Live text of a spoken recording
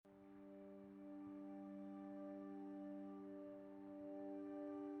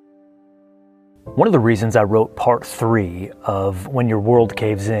One of the reasons I wrote part 3 of When Your World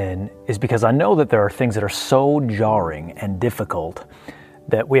Caves In is because I know that there are things that are so jarring and difficult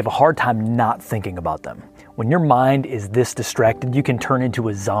that we have a hard time not thinking about them. When your mind is this distracted, you can turn into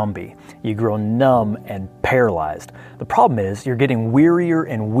a zombie. You grow numb and paralyzed. The problem is you're getting wearier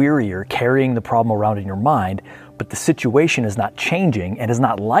and wearier carrying the problem around in your mind, but the situation is not changing and is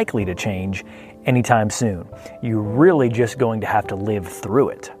not likely to change anytime soon. You're really just going to have to live through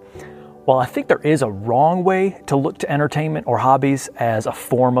it. While I think there is a wrong way to look to entertainment or hobbies as a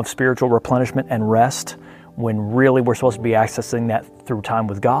form of spiritual replenishment and rest, when really we're supposed to be accessing that through time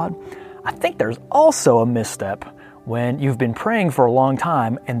with God, I think there's also a misstep when you've been praying for a long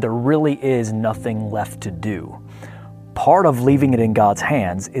time and there really is nothing left to do. Part of leaving it in God's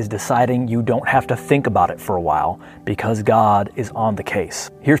hands is deciding you don't have to think about it for a while because God is on the case.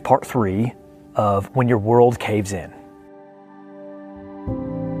 Here's part 3 of When Your World Caves In.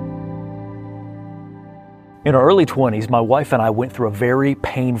 In our early 20s, my wife and I went through a very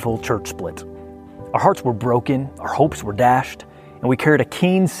painful church split. Our hearts were broken, our hopes were dashed, and we carried a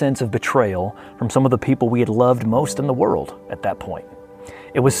keen sense of betrayal from some of the people we had loved most in the world at that point.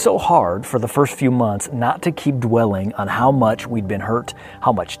 It was so hard for the first few months not to keep dwelling on how much we'd been hurt,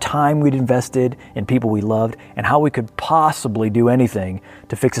 how much time we'd invested in people we loved, and how we could possibly do anything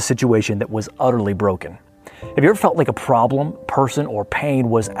to fix a situation that was utterly broken. Have you ever felt like a problem, person, or pain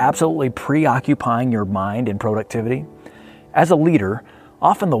was absolutely preoccupying your mind and productivity? As a leader,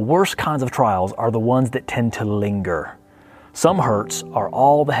 often the worst kinds of trials are the ones that tend to linger. Some hurts are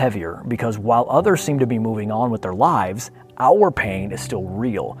all the heavier because while others seem to be moving on with their lives, our pain is still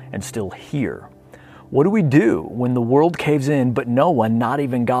real and still here. What do we do when the world caves in but no one, not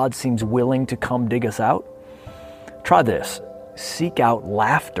even God, seems willing to come dig us out? Try this. Seek out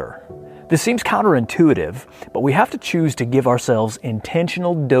laughter. This seems counterintuitive, but we have to choose to give ourselves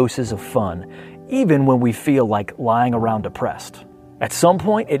intentional doses of fun, even when we feel like lying around depressed. At some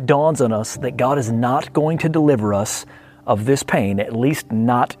point, it dawns on us that God is not going to deliver us of this pain, at least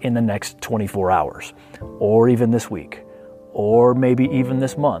not in the next 24 hours, or even this week, or maybe even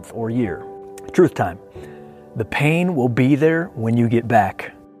this month or year. Truth time. The pain will be there when you get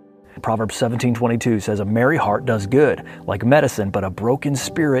back. Proverbs 17:22 says, "A merry heart does good, like medicine, but a broken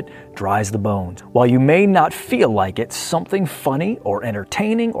spirit dries the bones." While you may not feel like it, something funny or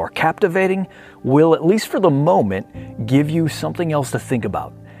entertaining or captivating will, at least for the moment, give you something else to think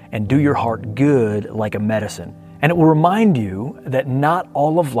about and do your heart good like a medicine. And it will remind you that not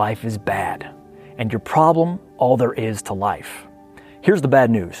all of life is bad, and your problem all there is to life. Here's the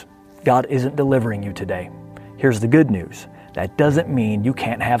bad news. God isn't delivering you today. Here's the good news. That doesn't mean you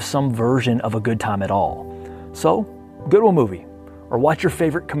can't have some version of a good time at all. So, go to a movie, or watch your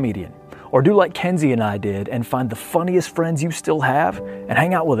favorite comedian, or do like Kenzie and I did and find the funniest friends you still have and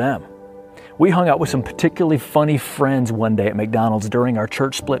hang out with them. We hung out with some particularly funny friends one day at McDonald's during our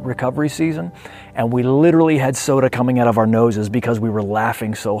church split recovery season, and we literally had soda coming out of our noses because we were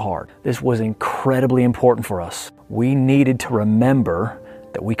laughing so hard. This was incredibly important for us. We needed to remember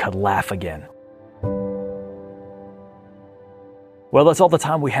that we could laugh again. Well, that's all the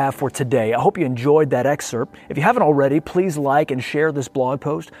time we have for today. I hope you enjoyed that excerpt. If you haven't already, please like and share this blog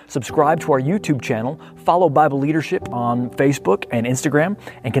post, subscribe to our YouTube channel, follow Bible Leadership on Facebook and Instagram,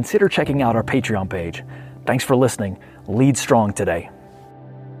 and consider checking out our Patreon page. Thanks for listening. Lead strong today.